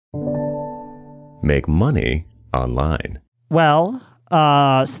make money online? Well,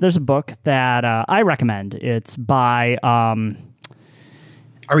 so there's a book that I recommend. It's by... Are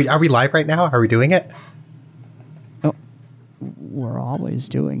we live right now? Are we doing it? Oh, we're always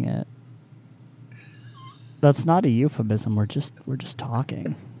doing it. That's not a euphemism. We're just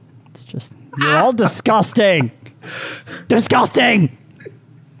talking. It's just, you're all disgusting. Disgusting.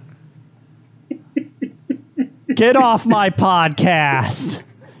 Get off my podcast,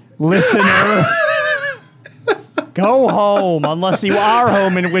 listener. Go home, unless you are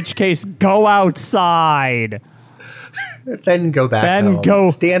home, in which case, go outside. Then go back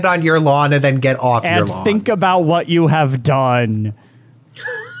home. Stand on your lawn and then get off your lawn. And think about what you have done.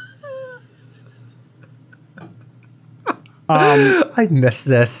 I missed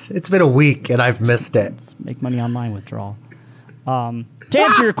this. It's been a week and I've missed it. Let's make money online withdrawal. To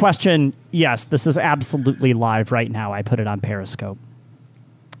answer your question, yes, this is absolutely live right now. I put it on Periscope.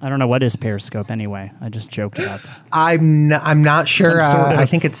 I don't know what is Periscope anyway. I just joked about that. I'm not sure. I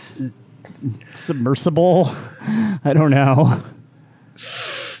think it's submersible. I don't know.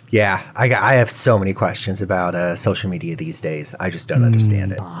 Yeah, I have so many questions about social media these days. I just don't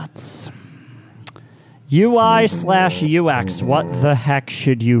understand it. Bots. UI/UX. What the heck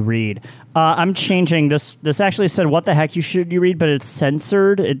should you read? I'm changing this. This actually said what the heck should you read, but it's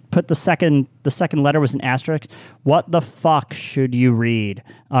censored. It put the second letter was an asterisk. What the fuck should you read?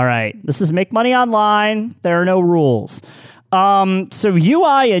 All right. This is Make Money Online. There are no rules. So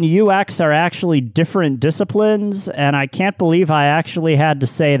UI and UX are actually different disciplines, and I can't believe I actually had to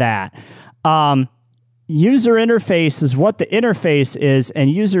say that. User interface is what the interface is,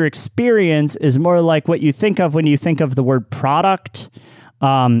 and user experience is more like what you think of when you think of the word product.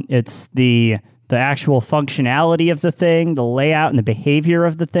 It's the actual functionality of the thing, the layout and the behavior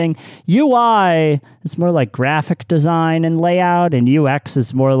of the thing. UI is more like graphic design and layout, and UX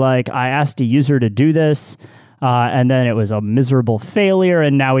is more like I asked a user to do this, and then it was a miserable failure,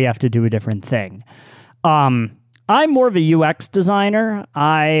 and now we have to do a different thing. I'm more of a UX designer.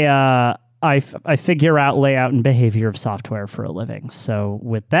 I figure out layout and behavior of software for a living. So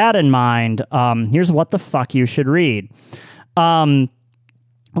with that in mind, here's what the fuck you should read.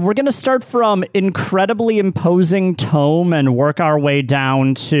 We're going to start from incredibly imposing tome and work our way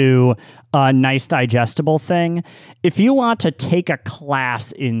down to a nice digestible thing. If you want to take a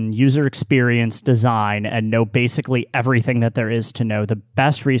class in user experience design and know basically everything that there is to know, the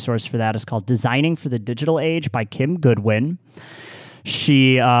best resource for that is called Designing for the Digital Age by Kim Goodwin.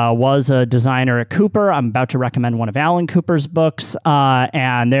 She was a designer at Cooper. I'm about to recommend one of Alan Cooper's books,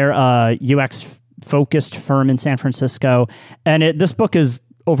 and they're a UX-focused firm in San Francisco. And this book is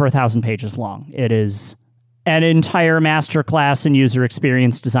over 1,000 pages long. It is an entire masterclass in user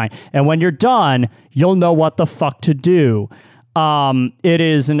experience design. And when you're done, you'll know what the fuck to do. It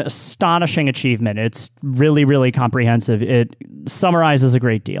is an astonishing achievement. It's really, really comprehensive. It summarizes a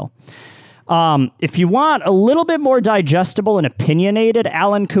great deal. If you want a little bit more digestible and opinionated,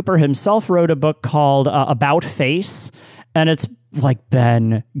 Alan Cooper himself wrote a book called About Face, and it's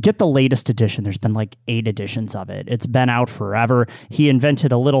get the latest edition. There's been 8 editions of it. It's been out forever. He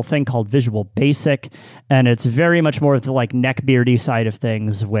invented a little thing called Visual Basic, and it's very much more of the neckbeardy side of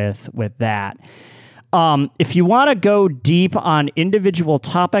things with that. If you want to go deep on individual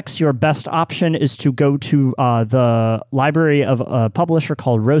topics, your best option is to go to the library of a publisher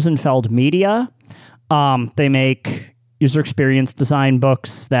called Rosenfeld Media. They make user experience design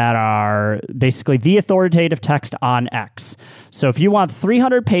books that are basically the authoritative text on X. So if you want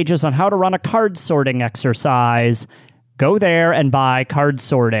 300 pages on how to run a card sorting exercise, go there and buy Card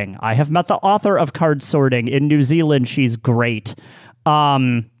Sorting. I have met the author of Card Sorting in New Zealand. She's great.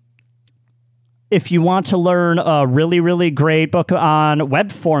 If you want to learn a really, really great book on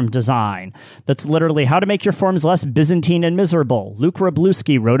web form design, that's literally how to make your forms less Byzantine and miserable, Luke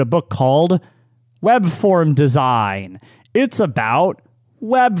Wroblewski wrote a book called Web Form Design. It's about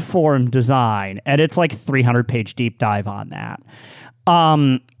web form design, and it's 300-page deep dive on that.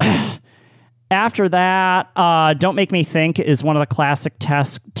 After that, Don't Make Me Think is one of the classic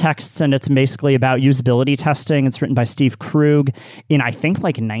texts, and it's basically about usability testing. It's written by Steve Krug in, I think,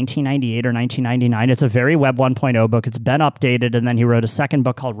 1998 or 1999. It's a very Web 1.0 book. It's been updated, and then he wrote a second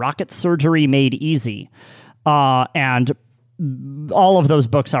book called Rocket Surgery Made Easy. And all of those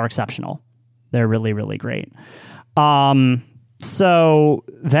books are exceptional. They're really, really great. So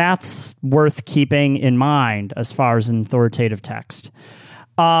that's worth keeping in mind as far as an authoritative text.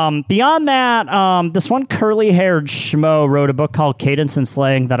 Beyond that, this one curly-haired schmo wrote a book called Cadence and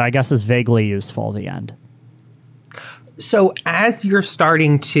Slang that I guess is vaguely useful at the end. So as you're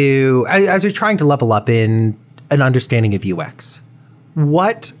trying to level up in an understanding of UX,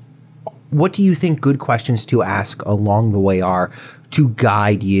 what what do you think good questions to ask along the way are to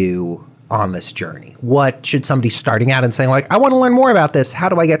guide you on this journey? What should somebody starting out and saying, like, I want to learn more about this, how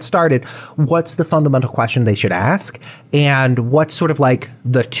do I get started? What's the fundamental question they should ask? And what's sort of like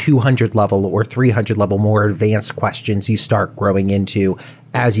the 200 level or 300 level more advanced questions you start growing into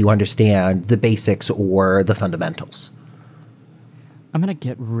as you understand the basics or the fundamentals? I'm going to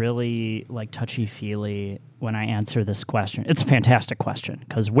get really like touchy-feely when I answer this question. It's a fantastic question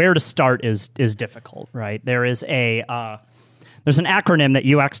because where to start is difficult, right? There's an acronym that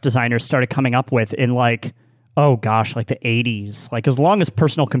UX designers started coming up with in like the 80s, like as long as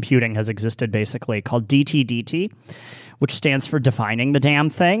personal computing has existed, basically, called DTDT, which stands for defining the damn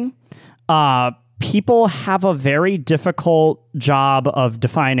thing. People have a very difficult job of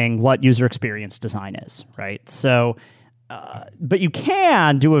defining what user experience design is, right? So, but you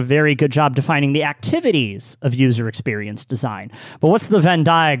can do a very good job defining the activities of user experience design. But what's the Venn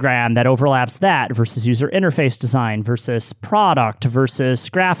diagram that overlaps that versus user interface design versus product versus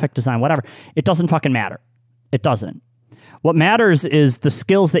graphic design, whatever? It doesn't fucking matter. It doesn't. What matters is the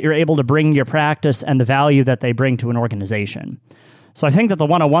skills that you're able to bring to your practice and the value that they bring to an organization. So I think that the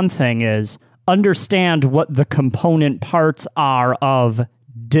 101 thing is understand what the component parts are of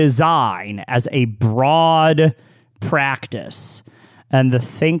design as a broad practice and the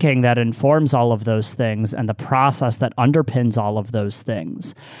thinking that informs all of those things and the process that underpins all of those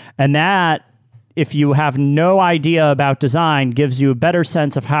things. And that, if you have no idea about design, gives you a better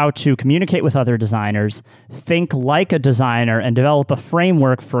sense of how to communicate with other designers, think like a designer, and develop a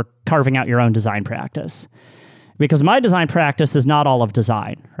framework for carving out your own design practice. Because my design practice is not all of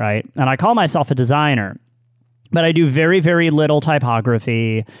design, right? And I call myself a designer, but I do very, very little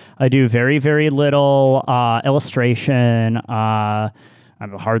typography. I do very, very little illustration.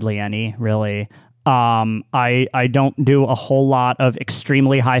 Hardly any, really. I don't do a whole lot of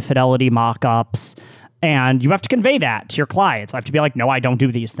extremely high fidelity mock-ups. And you have to convey that to your clients. I have to be like, no, I don't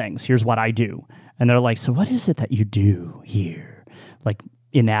do these things. Here's what I do. And they're like, so what is it that you do here? Like,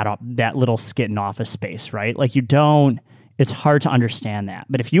 in that little skit in Office Space, right? Like it's hard to understand that.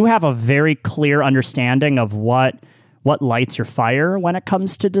 But if you have a very clear understanding of what lights your fire when it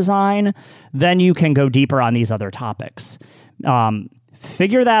comes to design, then you can go deeper on these other topics.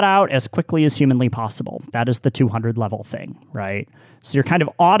 Figure that out as quickly as humanly possible. That is the 200 level thing, right? So you're kind of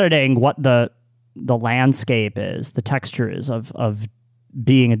auditing what the landscape is, the texture is of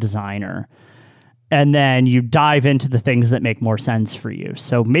being a designer. And then you dive into the things that make more sense for you.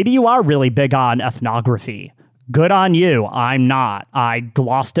 So maybe you are really big on ethnography. Good on you. I'm not. I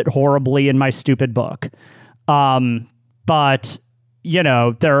glossed it horribly in my stupid book. But,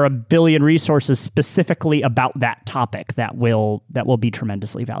 there are a billion resources specifically about that topic that will be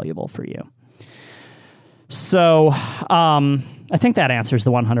tremendously valuable for you. So I think that answers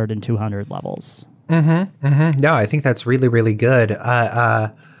the 100 and 200 levels. Mm-hmm. Mm-hmm. No, I think that's really, really good.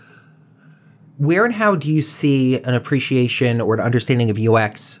 Where and how do you see an appreciation or an understanding of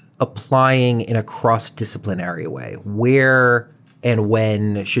UX applying in a cross-disciplinary way? Where and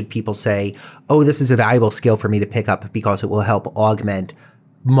when should people say, oh, this is a valuable skill for me to pick up because it will help augment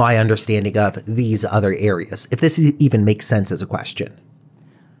my understanding of these other areas? If this even makes sense as a question.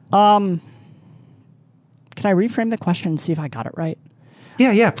 Can I reframe the question and see if I got it right?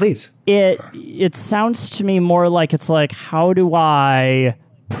 Yeah, please. It sounds to me more like it's like, how do I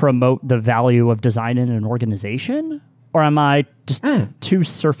promote the value of design in an organization? Or am I just too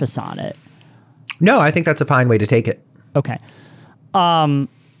surface on it? No, I think that's a fine way to take it. Okay.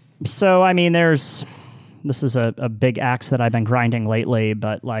 So, I mean, this is a big axe that I've been grinding lately,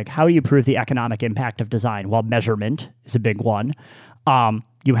 but like, how do you prove the economic impact of design? Well, measurement is a big one.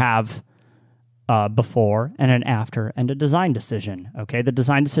 You have before and an after and a design decision. Okay. The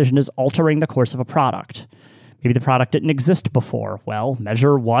design decision is altering the course of a product. Maybe the product didn't exist before. Well,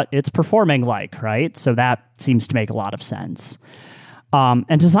 measure what it's performing like, right? So that seems to make a lot of sense.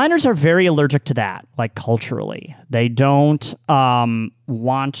 And designers are very allergic to that, like culturally. They don't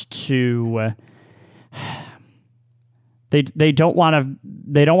want to. They don't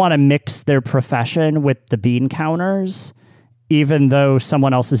want to mix their profession with the bean counters, even though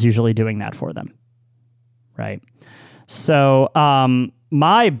someone else is usually doing that for them, right? So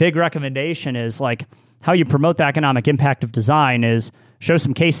my big recommendation is like, how you promote the economic impact of design is show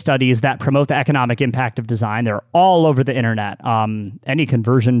some case studies that promote the economic impact of design. They're all over the internet. Any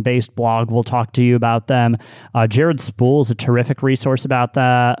conversion-based blog will talk to you about them. Jared Spool is a terrific resource about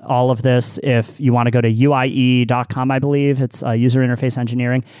all of this. If you want to go to uie.com, I believe, it's user interface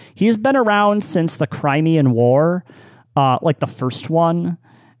engineering. He's been around since the Crimean War, like the first one.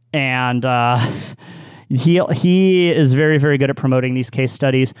 And He is very, very good at promoting these case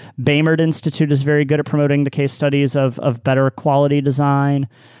studies. Baymard Institute is very good at promoting the case studies of better quality design.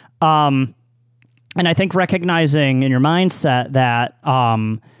 And I think recognizing in your mindset that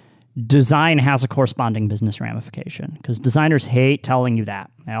design has a corresponding business ramification, because designers hate telling you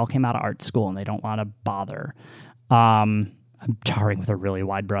that. They all came out of art school and they don't want to bother. I'm tarring with a really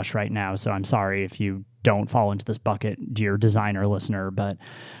wide brush right now, so I'm sorry if you don't fall into this bucket, dear designer listener, but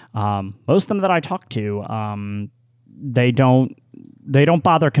most of them that I talk to, they don't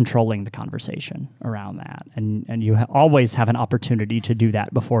bother controlling the conversation around that, and you always have an opportunity to do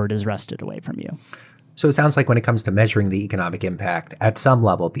that before it is wrested away from you. So it sounds like when it comes to measuring the economic impact at some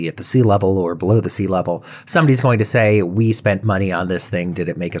level, be it the C level or below the C level, somebody's going to say, we spent money on this thing. Did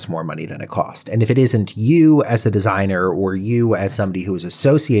it make us more money than it cost? And if it isn't you as a designer or you as somebody who is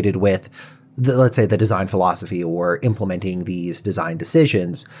associated with let's say the design philosophy or implementing these design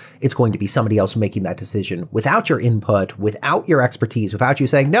decisions, it's going to be somebody else making that decision without your input, without your expertise, without you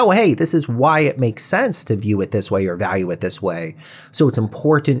saying, no, hey, this is why it makes sense to view it this way or value it this way. So it's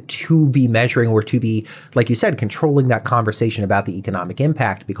important to be measuring or to be, like you said, controlling that conversation about the economic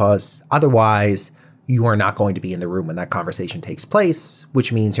impact, because otherwise you are not going to be in the room when that conversation takes place,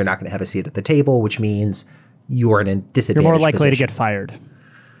 which means you're not going to have a seat at the table, which means you are in a disadvantaged You're more likely position. to get fired.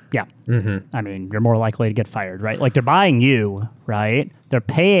 Yeah. Mm-hmm. I mean, you're more likely to get fired, right? Like, they're buying you, right? They're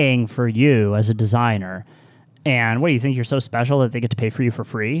paying for you as a designer. And what, do you think you're so special that they get to pay for you for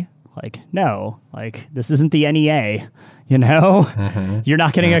free? Like, no. Like, this isn't the NEA, you know? Mm-hmm. You're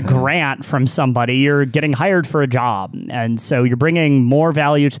not getting a grant from somebody. You're getting hired for a job. And so you're bringing more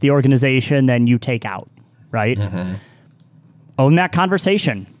value to the organization than you take out, right? Mm-hmm. Own that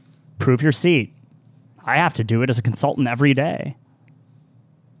conversation. Prove your seat. I have to do it as a consultant every day.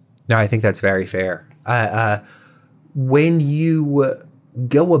 No, I think that's very fair. When you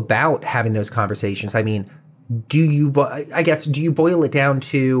go about having those conversations, I mean, do you boil it down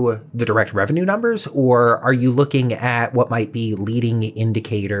to the direct revenue numbers, or are you looking at what might be leading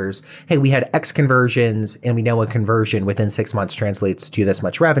indicators? Hey, we had X conversions and we know a conversion within 6 months translates to this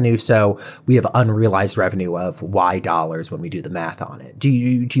much revenue. So we have unrealized revenue of Y dollars when we do the math on it. Do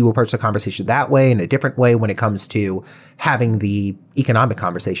you approach the conversation that way, in a different way when it comes to having the economic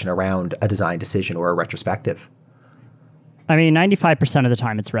conversation around a design decision or a retrospective? I mean, 95% of the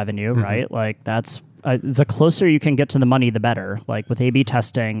time it's revenue, right? Like, that's the closer you can get to the money, the better. Like, with A/B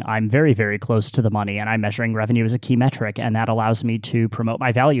testing, I'm very, very close to the money, and I'm measuring revenue as a key metric, and that allows me to promote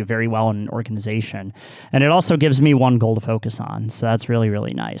my value very well in an organization. And it also gives me one goal to focus on, so that's really,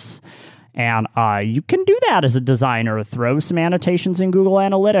 really nice. And you can do that as a designer. Throw some annotations in Google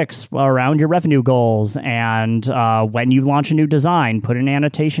Analytics around your revenue goals. And when you launch a new design, put an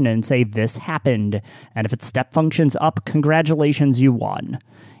annotation in and say, this happened. And if it step functions up, congratulations, you won.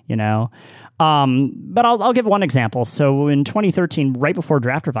 You know? But I'll give one example. So in 2013, right before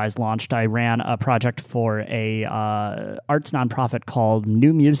Draft Revise launched, I ran a project for a arts nonprofit called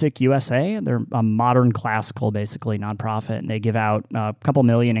New Music USA. They're a modern classical, basically, nonprofit, and they give out a couple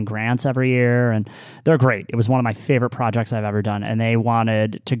million in grants every year, and they're great. It was one of my favorite projects I've ever done, and they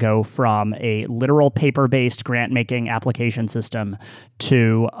wanted to go from a literal paper-based grant-making application system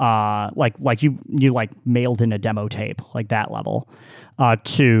to like you mailed in a demo tape, like that level.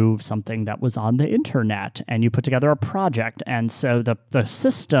 To something that was on the internet, and you put together a project. And so the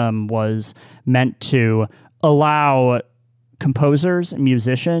system was meant to allow composers and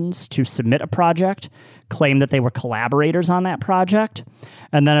musicians to submit a project, claim that they were collaborators on that project,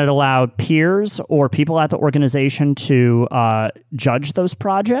 and then it allowed peers or people at the organization to judge those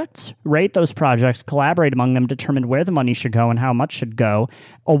projects, rate those projects, collaborate among them, determine where the money should go and how much should go,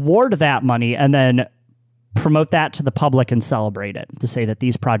 award that money, and then promote that to the public and celebrate it to say that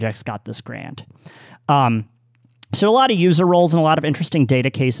these projects got this grant. So a lot of user roles and a lot of interesting data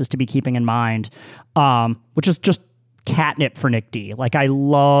cases to be keeping in mind, which is just catnip for Nick D. Like, I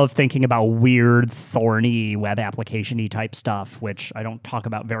love thinking about weird, thorny web application-y type stuff, which I don't talk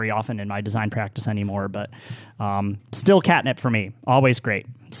about very often in my design practice anymore, but still catnip for me. Always great.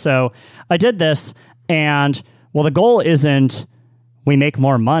 So I did this, and well, the goal isn't we make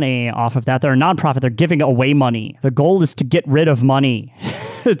more money off of that. They're a nonprofit. They're giving away money. The goal is to get rid of money.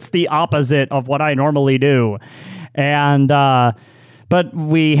 It's the opposite of what I normally do. And but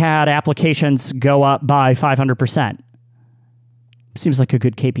we had applications go up by 500%. Seems like a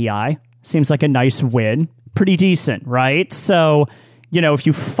good KPI. Seems like a nice win. Pretty decent, right? So, you know, if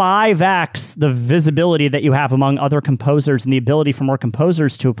you 5x the visibility that you have among other composers and the ability for more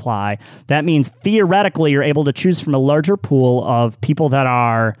composers to apply, that means theoretically you're able to choose from a larger pool of people that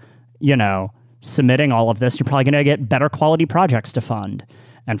are, you know, submitting all of this. You're probably going to get better quality projects to fund.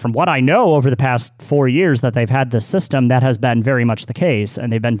 And from what I know over the past 4 years that they've had this system, that has been very much the case,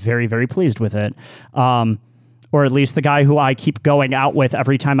 and they've been very, very pleased with it. Or at least the guy who I keep going out with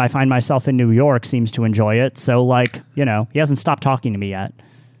every time I find myself in New York seems to enjoy it. So, like, you know, he hasn't stopped talking to me yet.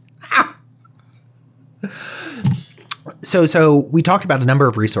 So we talked about a number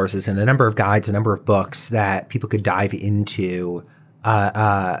of resources and a number of guides, a number of books that people could dive into.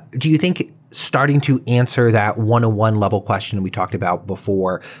 Do you think starting to answer that 101 level question we talked about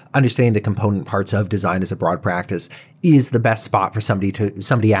before, understanding the component parts of design as a broad practice, is the best spot for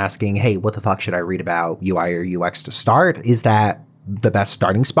somebody asking, hey, what the fuck should I read about UI or UX to start? Is that the best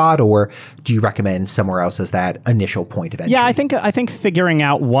starting spot, or do you recommend somewhere else as that initial point of entry? Yeah, I think figuring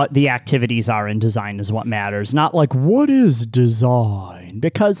out what the activities are in design is what matters, not like what is design,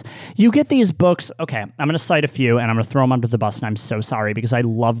 because you get these books. Okay, I'm going to cite a few and I'm going to throw them under the bus, and I'm so sorry because I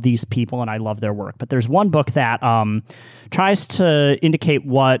love these people and I love their work. But there's one book that tries to indicate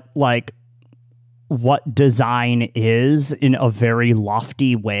what design is in a very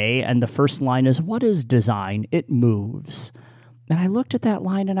lofty way, and the first line is, "What is design? It moves." And I looked at that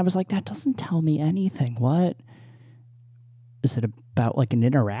line and I was like, that doesn't tell me anything. What? Is it about like an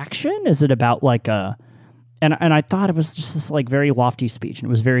interaction? Is it about like a... And I thought it was just this like very lofty speech, and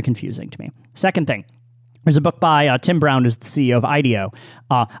it was very confusing to me. Second thing, there's a book by Tim Brown, who's the CEO of IDEO.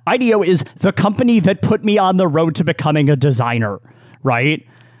 IDEO is the company that put me on the road to becoming a designer, right?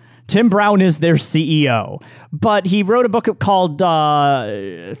 Tim Brown is their CEO, but he wrote a book called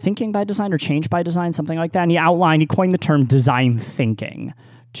Thinking by Design or Change by Design, something like that. And he coined the term design thinking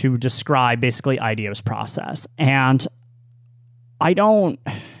to describe basically IDEO's process. And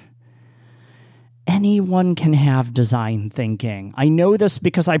anyone can have design thinking. I know this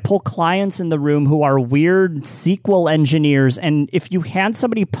because I pull clients in the room who are weird SQL engineers, and if you hand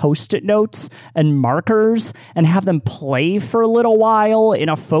somebody Post-it notes and markers and have them play for a little while in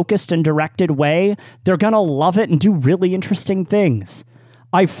a focused and directed way, they're going to love it and do really interesting things.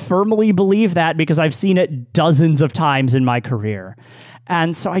 I firmly believe that because I've seen it dozens of times in my career.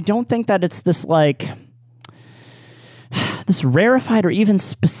 And so I don't think that it's this like... this rarefied or even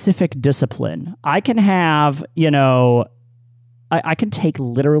specific discipline. I can have, I can take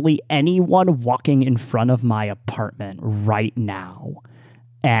literally anyone walking in front of my apartment right now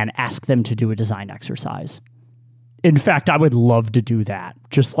and ask them to do a design exercise. In fact, I would love to do that.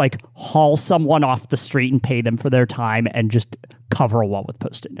 Just like haul someone off the street and pay them for their time and just cover a wall with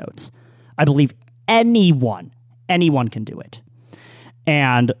Post-it notes. I believe anyone can do it.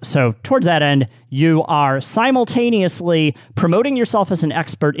 And so towards that end, you are simultaneously promoting yourself as an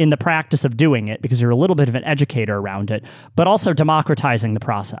expert in the practice of doing it because you're a little bit of an educator around it, but also democratizing the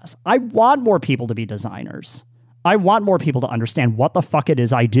process. I want more people to be designers. I want more people to understand what the fuck it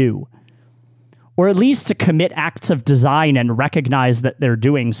is I do, or at least to commit acts of design and recognize that they're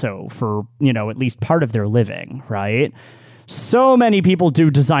doing so for, at least part of their living, So many people do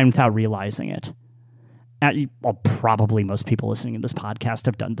design without realizing it. Well, probably most people listening to this podcast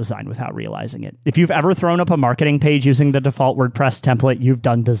have done design without realizing it. If you've ever thrown up a marketing page using the default WordPress template, you've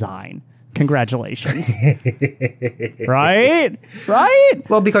done design. Congratulations. Right?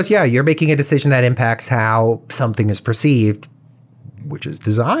 Well, because, you're making a decision that impacts how something is perceived, which is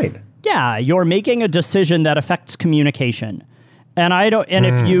design. Yeah, you're making a decision that affects communication. And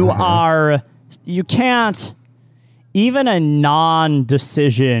if you can't, even a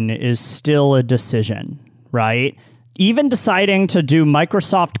non-decision is still a decision. Right? Even deciding to do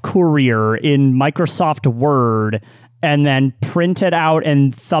Microsoft Courier in Microsoft Word and then print it out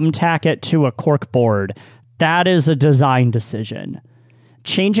and thumbtack it to a corkboard, that is a design decision.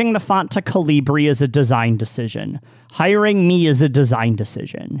 Changing the font to Calibri is a design decision. Hiring me is a design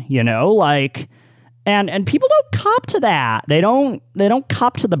decision, and people don't cop to that. They don't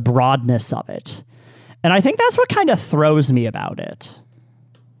cop to the broadness of it. And I think that's what kind of throws me about it.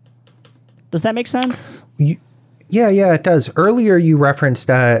 Does that make sense? Yeah, it does. Earlier, you referenced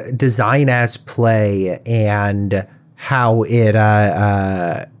design as play and how it...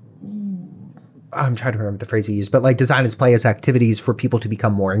 I'm trying to remember the phrase you used, but like design as play as activities for people to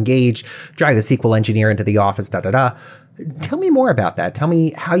become more engaged, drag the SQL engineer into the office, Tell me more about that. Tell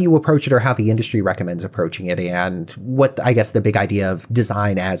me how you approach it or how the industry recommends approaching it and what, I guess, the big idea of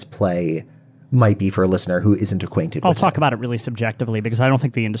design as play might be for a listener who isn't acquainted with it. I'll talk about it really subjectively because I don't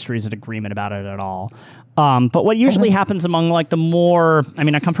think the industry is in agreement about it at all. But what usually happens among like the more,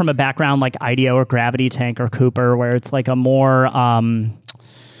 I come from a background like IDEO or Gravity Tank or Cooper, where it's like a more,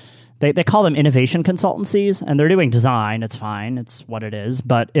 they call them innovation consultancies, and they're doing design. It's fine. It's what it is.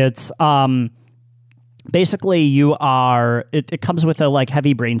 But it's basically it comes with a like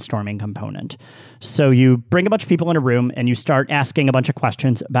heavy brainstorming component. So you bring a bunch of people in a room and you start asking a bunch of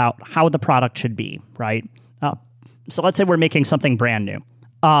questions about how the product should be, right? So let's say we're making something brand new.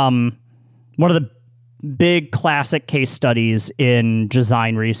 One of the big classic case studies in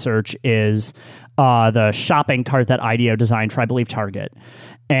design research is the shopping cart that IDEO designed for, I believe, Target.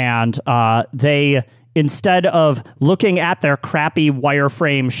 And they, instead of looking at their crappy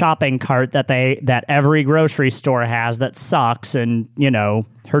wireframe shopping cart that every grocery store has that sucks and,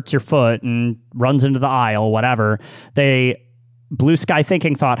 hurts your foot and runs into the aisle, whatever, they blue sky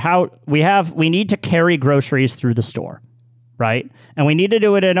thinking thought, we need to carry groceries through the store, right? And we need to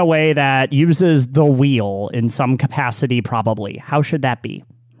do it in a way that uses the wheel in some capacity, probably. How should that be,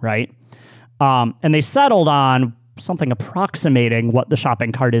 right? And they settled on something approximating what the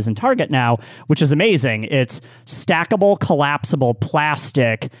shopping cart is in Target now, which is amazing. It's stackable, collapsible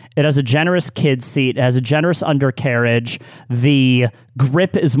plastic. It has a generous kid seat. It has a generous undercarriage. The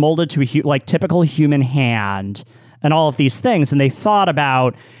grip is molded to like typical human hand and all of these things. And they thought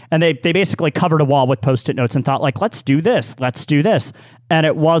about, and they basically covered a wall with Post-it notes and thought like, let's do this. And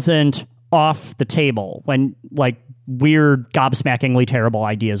it wasn't off the table when like weird, gobsmackingly terrible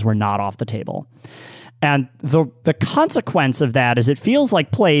ideas were not off the table. And the consequence of that is it feels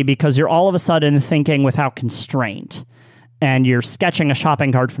like play because you're all of a sudden thinking without constraint and you're sketching a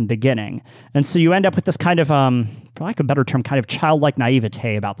shopping cart from the beginning. And so you end up with this kind of, for lack of a better term, kind of childlike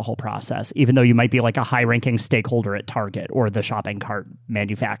naivete about the whole process, even though you might be like a high-ranking stakeholder at Target or the shopping cart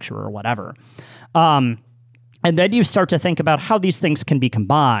manufacturer or whatever. And then you start to think about how these things can be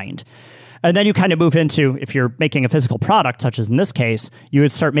combined. And then you kind of move into, if you're making a physical product, such as in this case, you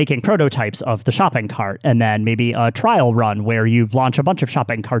would start making prototypes of the shopping cart and then maybe a trial run where you launch a bunch of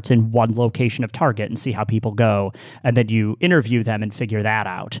shopping carts in one location of Target and see how people go. And then you interview them and figure that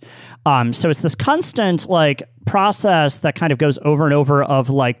out. So it's this constant like process that kind of goes over and over of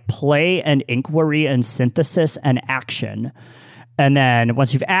like play and inquiry and synthesis and action. And then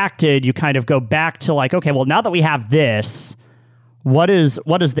once you've acted, you kind of go back to like, okay, well, now that we have this, what does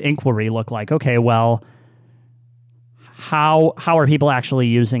the inquiry look like? Okay, well, how are people actually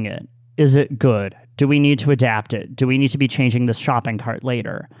using it? Is it good? Do we need to adapt it? Do we need to be changing this shopping cart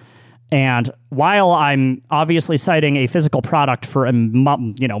later? And while I'm obviously citing a physical product for a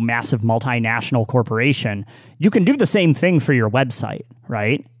massive multinational corporation, you can do the same thing for your website,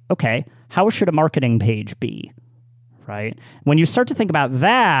 right? Okay, how should a marketing page be, right? When you start to think about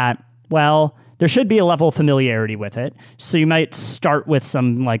that, well, there should be a level of familiarity with it. So you might start with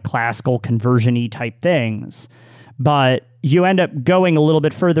some like classical conversion-y type things, but you end up going a little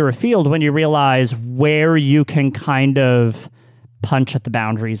bit further afield when you realize where you can kind of punch at the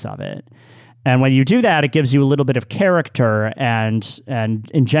boundaries of it. And when you do that, it gives you a little bit of character and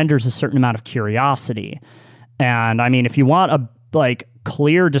engenders a certain amount of curiosity. And I mean, if you want a like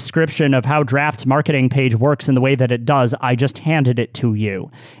clear description of how Draft's marketing page works in the way that it does, I just handed it to you.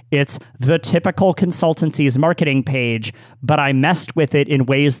 It's the typical consultancy's marketing page, but I messed with it in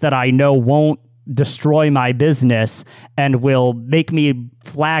ways that I know won't destroy my business and will make me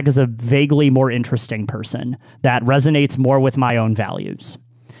flag as a vaguely more interesting person that resonates more with my own values.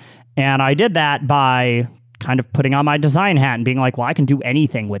 And I did that by kind of putting on my design hat and being like, well, I can do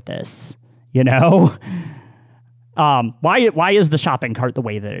anything with this, Why is the shopping cart the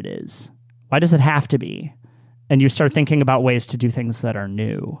way that it is? Why does it have to be? And you start thinking about ways to do things that are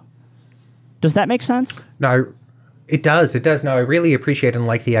new. Does that make sense? No, it does. It does. No, I really appreciate and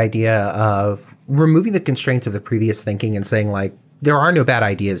like the idea of removing the constraints of the previous thinking and saying like, there are no bad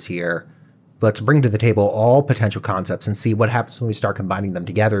ideas here. Let's bring to the table all potential concepts and see what happens when we start combining them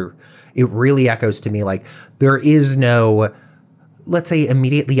together. It really echoes to me like there is no, let's say,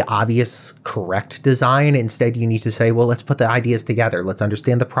 immediately obvious correct design. Instead, you need to say, well, let's put the ideas together. Let's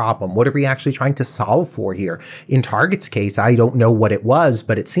understand the problem. What are we actually trying to solve for here? In Target's case, I don't know what it was,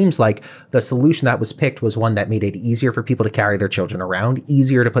 but it seems like the solution that was picked was one that made it easier for people to carry their children around,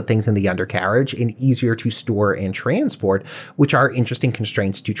 easier to put things in the undercarriage, and easier to store and transport, which are interesting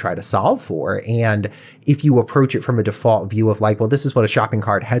constraints to try to solve for. And if you approach it from a default view of like, well, this is what a shopping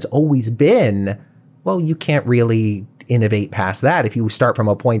cart has always been, well, you can't really innovate past that. If you start from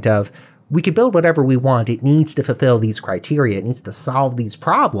a point of, we can build whatever we want, it needs to fulfill these criteria, it needs to solve these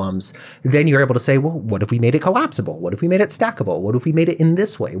problems, then you're able to say, well, what if we made it collapsible? What if we made it stackable? What if we made it in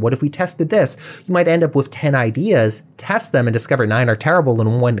this way? What if we tested this? You might end up with 10 ideas, test them and discover 9 are terrible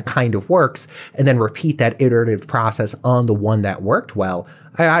and 1 kind of works, and then repeat that iterative process on the one that worked well.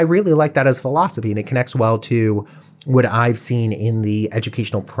 I really like that as philosophy, and it connects well to what I've seen in the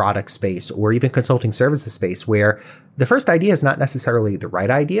educational product space or even consulting services space, where the first idea is not necessarily the right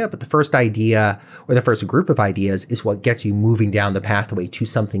idea, but the first idea or the first group of ideas is what gets you moving down the pathway to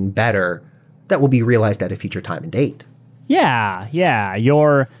something better that will be realized at a future time and date. Yeah.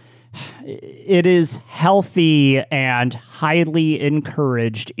 It is healthy and highly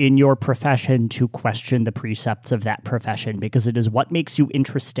encouraged in your profession to question the precepts of that profession because it is what makes you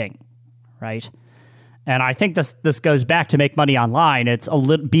interesting, right? And I think this goes back to Make Money Online. It's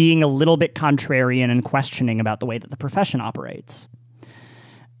being a little bit contrarian and questioning about the way that the profession operates.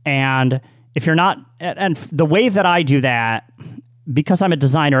 And if you're not, and the way that I do that, because I'm a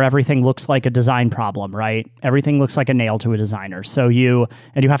designer, everything looks like a design problem, right? Everything looks like a nail to a designer. So you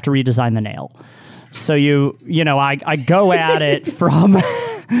have to redesign the nail. So I go at it from,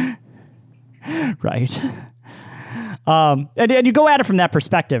 right. And you go at it from that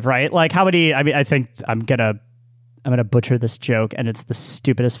perspective, right? Like I think I'm gonna butcher this joke, and it's the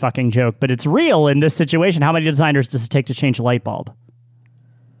stupidest fucking joke, but it's real in this situation. How many designers does it take to change a light bulb?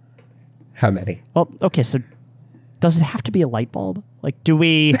 How many? Well, okay, so does it have to be a light bulb? Like, can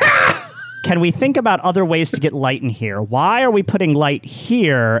we think about other ways to get light in here? Why are we putting light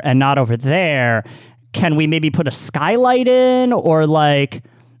here and not over there? Can we maybe put a skylight in, or like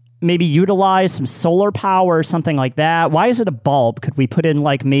maybe utilize some solar power or something like that? Why is it a bulb? Could we put in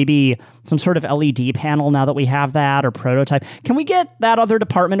like maybe some sort of LED panel now that we have that, or prototype? Can we get that other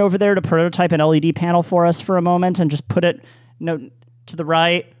department over there to prototype an LED panel for us for a moment and just put it to the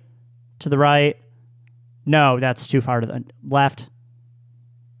right? No, that's too far to the left.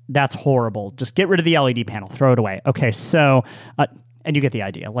 That's horrible. Just get rid of the LED panel. Throw it away. Okay, so, and you get the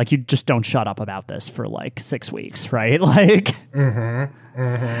idea. Like, you just don't shut up about this for like 6 weeks, right? Like,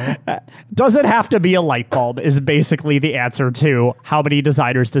 does it have to be a light bulb is basically the answer to how many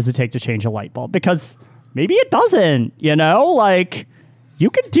designers does it take to change a light bulb? Because maybe it doesn't, Like,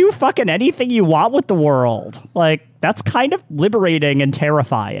 you can do fucking anything you want with the world. Like, that's kind of liberating and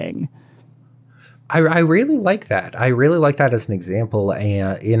terrifying. I really like that. I really like that as an example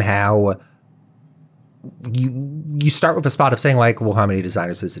in how you start with a spot of saying like, well, how many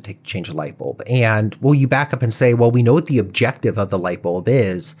designers does it take to change a light bulb? And well, you back up and say, well, we know what the objective of the light bulb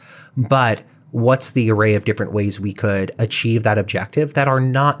is, but what's the array of different ways we could achieve that objective that are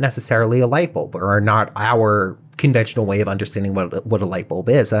not necessarily a light bulb or are not our conventional way of understanding what a light bulb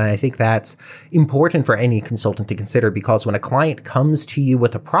is. And I think that's important for any consultant to consider, because when a client comes to you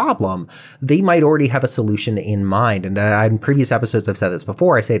with a problem, they might already have a solution in mind. And in previous episodes, I've said this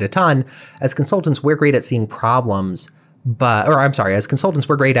before, I say it a ton. As consultants, we're great at seeing problems, as consultants,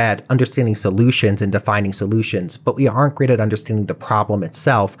 we're great at understanding solutions and defining solutions, but we aren't great at understanding the problem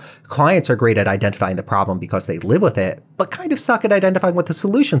itself. Clients are great at identifying the problem because they live with it, but kind of suck at identifying what the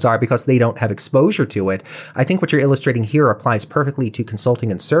solutions are because they don't have exposure to it. I think what you're illustrating here applies perfectly to consulting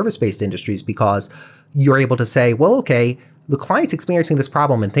and service-based industries, because you're able to say, well, okay, the client's experiencing this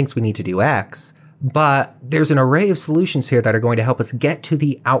problem and thinks we need to do X, but there's an array of solutions here that are going to help us get to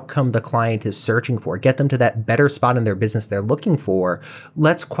the outcome the client is searching for, get them to that better spot in their business they're looking for.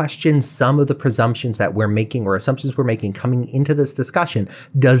 Let's question some of the presumptions that we're making or assumptions we're making coming into this discussion.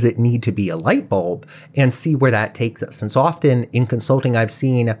 Does it need to be a light bulb? And see where that takes us. And so often in consulting, I've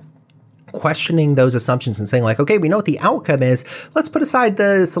seen questioning those assumptions and saying like, okay, we know what the outcome is. Let's put aside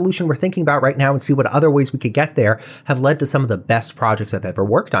the solution we're thinking about right now and see what other ways we could get there, have led to some of the best projects I've ever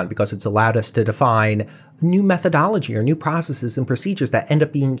worked on, because it's allowed us to define new methodology or new processes and procedures that end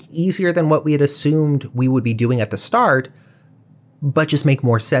up being easier than what we had assumed we would be doing at the start, but just make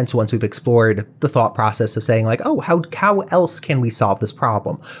more sense once we've explored the thought process of saying like, oh, how else can we solve this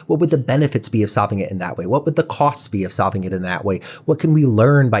problem? What would the benefits be of solving it in that way? What would the costs be of solving it in that way? What can we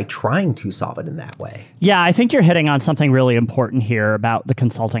learn by trying to solve it in that way? Yeah, I think you're hitting on something really important here about the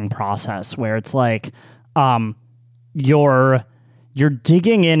consulting process, where it's like you're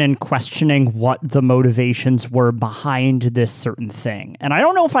digging in and questioning what the motivations were behind this certain thing. And I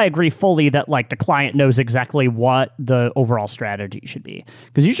don't know if I agree fully that like the client knows exactly what the overall strategy should be,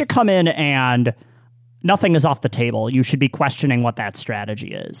 because you should come in and nothing is off the table. You should be questioning what that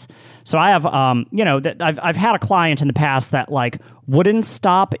strategy is. So I have, I've had a client in the past that like wouldn't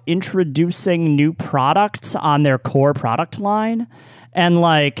stop introducing new products on their core product line, and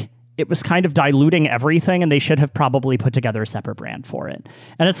like it was kind of diluting everything, and they should have probably put together a separate brand for it.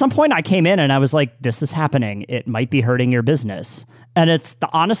 And at some point I came in and I was like, this is happening. It might be hurting your business. And it's the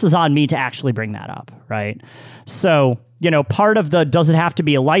onus is on me to actually bring that up, right? So, part of the does it have to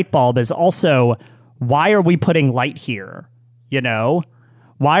be a light bulb is also, why are we putting light here?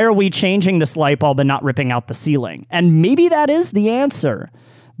 Why are we changing this light bulb and not ripping out the ceiling? And maybe that is the answer.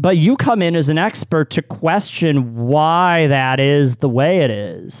 But you come in as an expert to question why that is the way it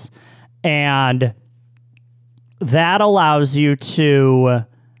is. And that allows you to,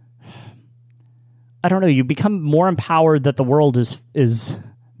 I don't know, you become more empowered that the world is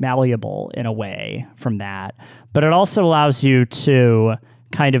malleable in a way from that. But it also allows you to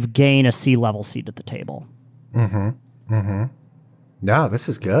kind of gain a C-level seat at the table. No, this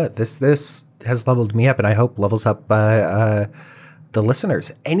is good. This has leveled me up, and I hope levels up the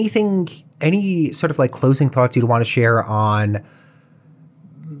listeners. Any sort of like closing thoughts you'd want to share on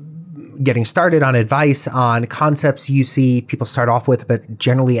getting started, on advice, on concepts you see people start off with but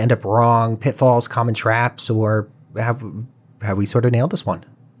generally end up wrong, pitfalls, common traps, or have we sort of nailed this one?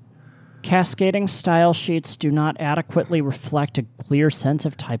 Cascading style sheets do not adequately reflect a clear sense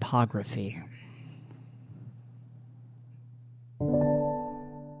of typography.